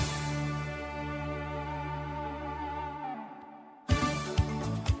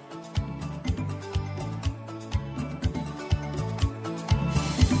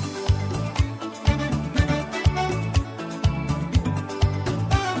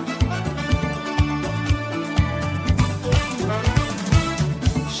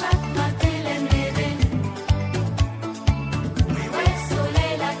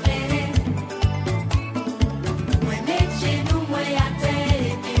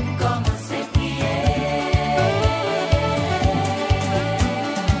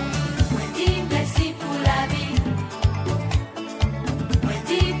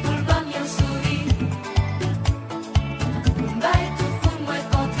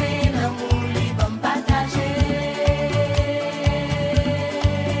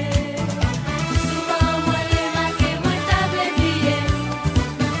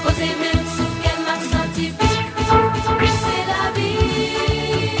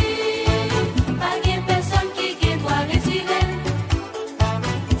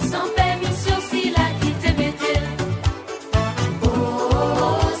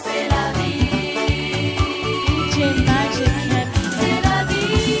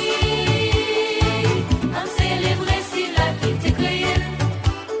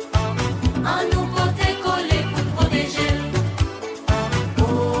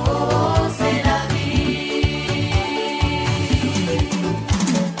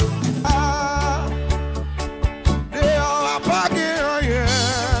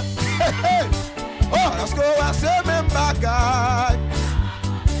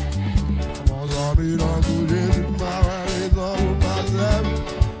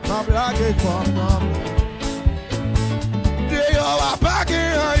ma blague comme non. De yo a pas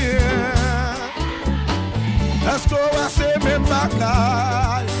rien. Est-ce qu'on va se même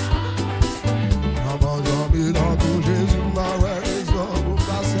bagaille? Abandonné dans tout Jésus, ma raison pour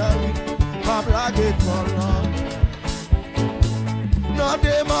passer ma blague comme non. Non,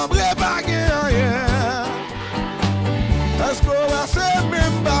 de membres pas rien. Est-ce qu'on va se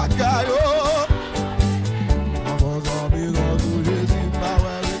même bagaille? Abandonné dans tout Jésus, ma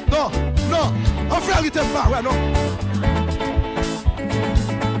raison. Non, non, on fait arrêter pas, ouais, non.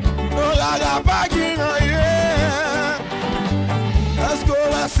 Non, la pas rien. Est-ce qu'on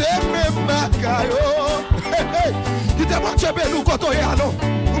va se même bagaille? Il te manque de nous quand on est à non.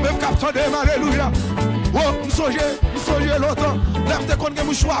 Ou même captain de alléluia. Oh, m'songe longtemps. L'aime te connaître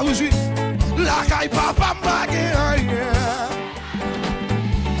mon choix aujourd'hui. La caille papa m'bagaille.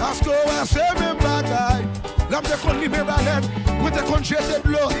 Est-ce qu'on va se même bagaille? L'aime te connaître libé baleine. Ou te connaître Jésus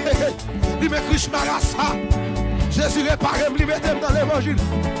bleu. Il m'écrit Shmarasa. Jésus réparé, me libéré dans l'évangile.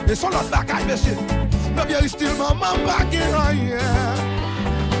 Et son autre bagaille, monsieur. Mais bien, style maman bagaille.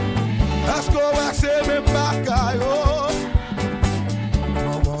 Est-ce qu'on va se même bagaille?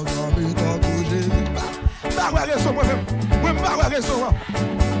 Maman gambi dans tout Jésus. Bah ouais raison moi-même. Oui, bah ouais raison.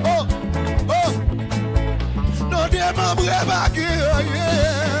 Oh, oh. Non, des membres bagaille.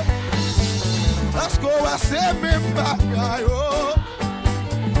 Est-ce qu'on va se même bagaille?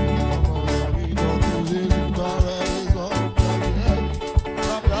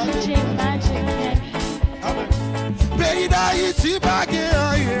 Pays d'Haïti,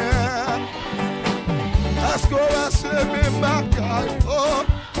 bagaille. Est-ce qu'on va se même bagaille? Oh.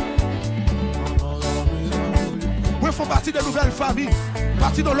 Oui, il faut partir de nouvelles familles.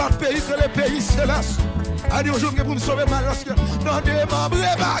 Partir dans l'autre pays que le pays céleste. Allez, aujourd'hui, pour me sauver ma lorsque. Non, des membres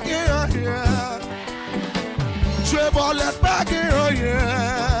bagaille. Je vais voir les bagaille.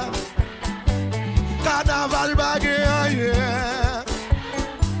 Carnaval bagaille.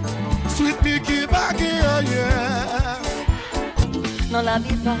 Sweet Mickey bagaille. Dans la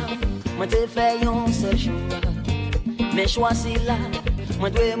vie, moi te fais un seul jour. Mais choisi là, moi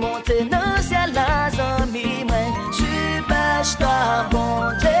dois monter dans le ciel, les amis, moi, super star, bon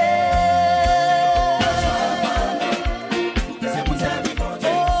Dieu.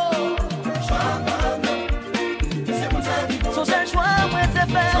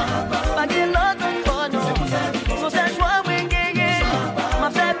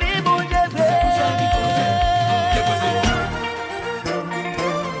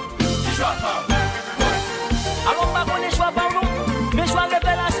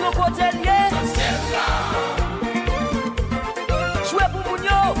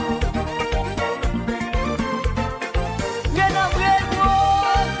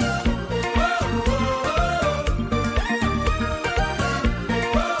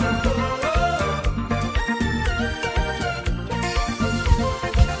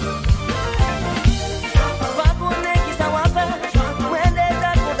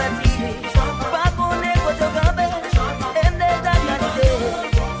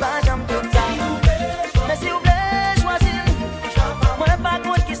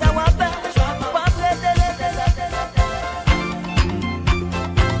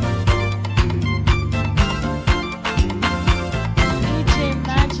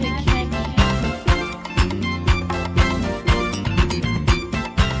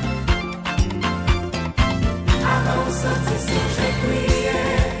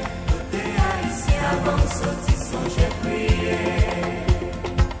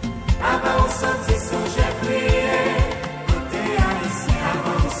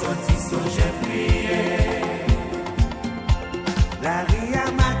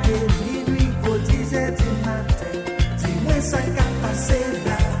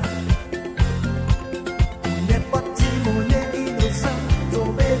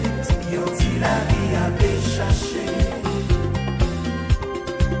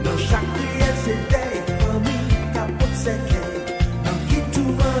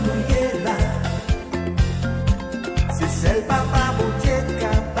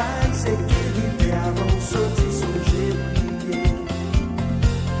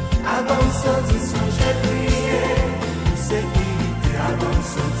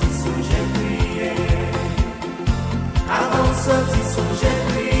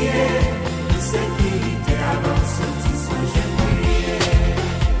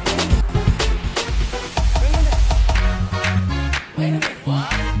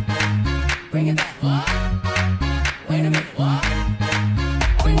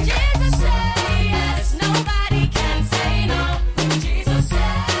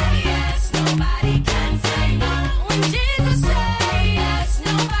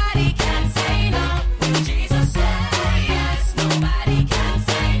 Nobody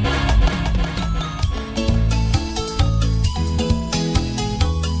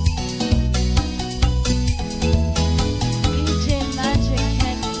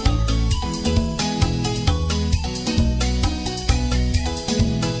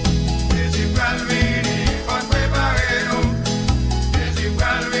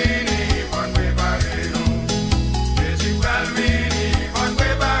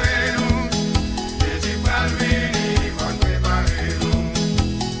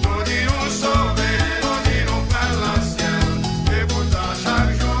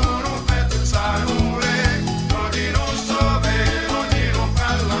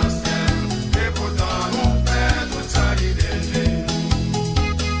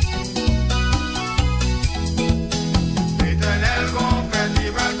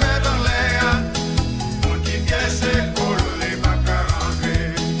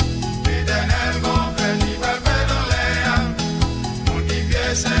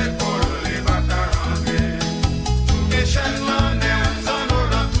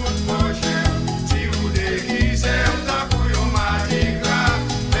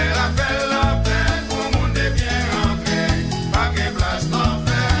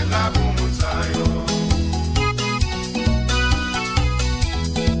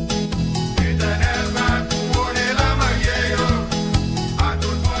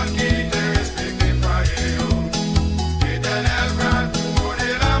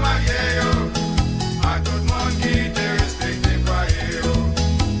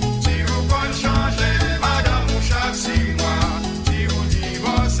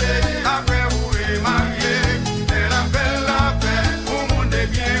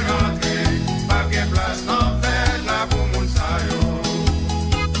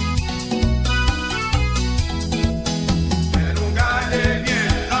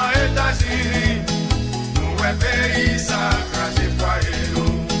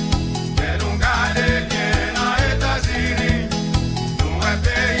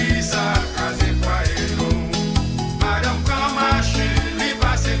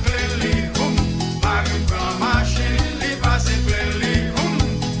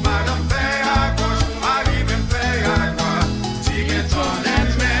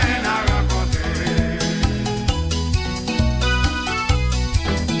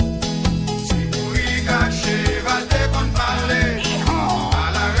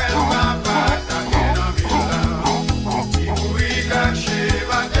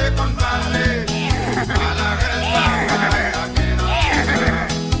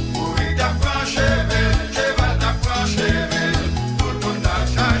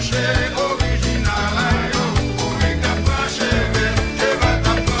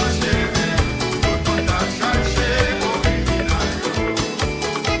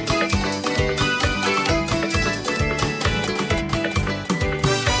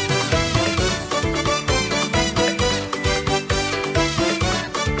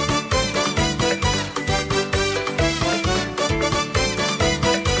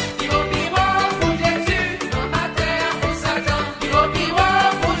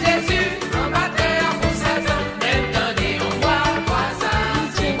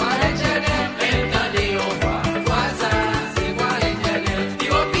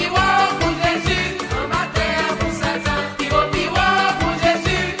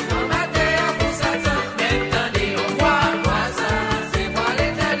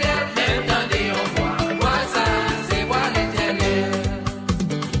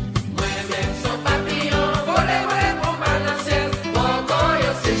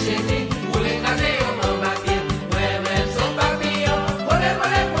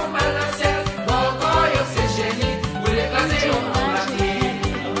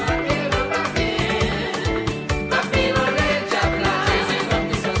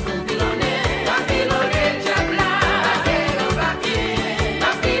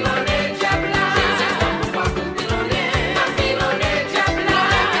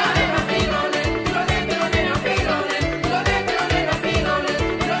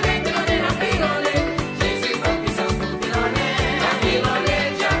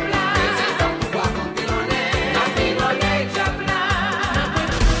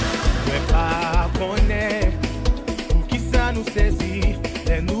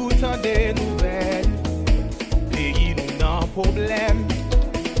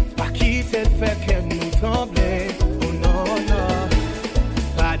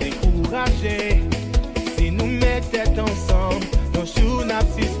bouger. Si nous mettons ensemble, nos jours n'a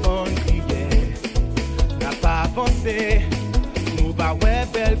pas crier. N'a pas avancé, nous va ouais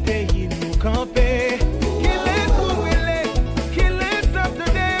bel pays, nous camper.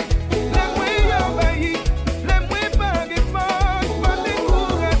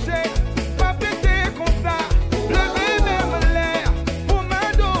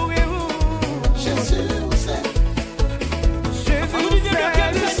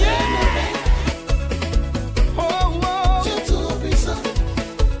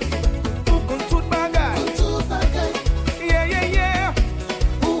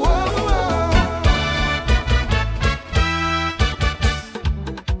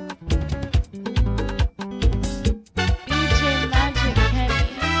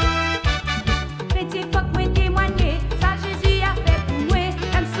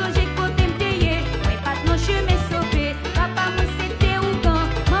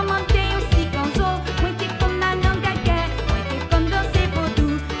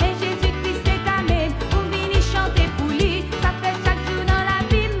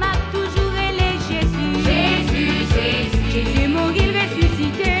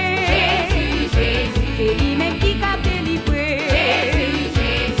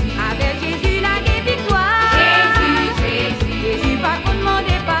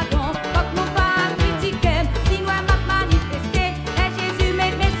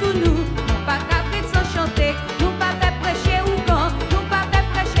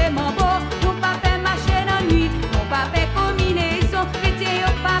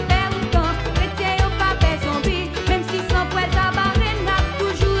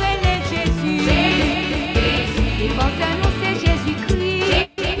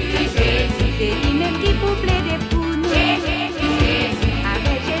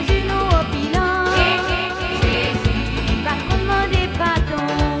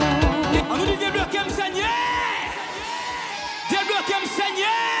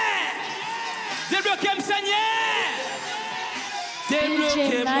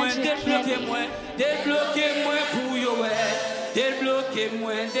 Débloquez-moi pour yo ouais.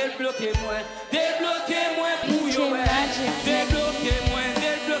 Débloquez-moi pour yo ouais. Débloquez-moi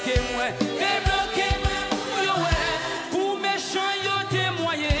pour yo ouais. Pour méchant yo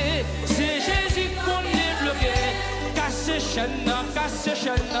témoigner, c'est Jésus qu'on débloqué. Casse chaîne, casse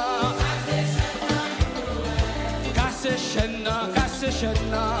chaîne. Casse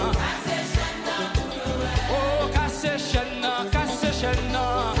chaîne.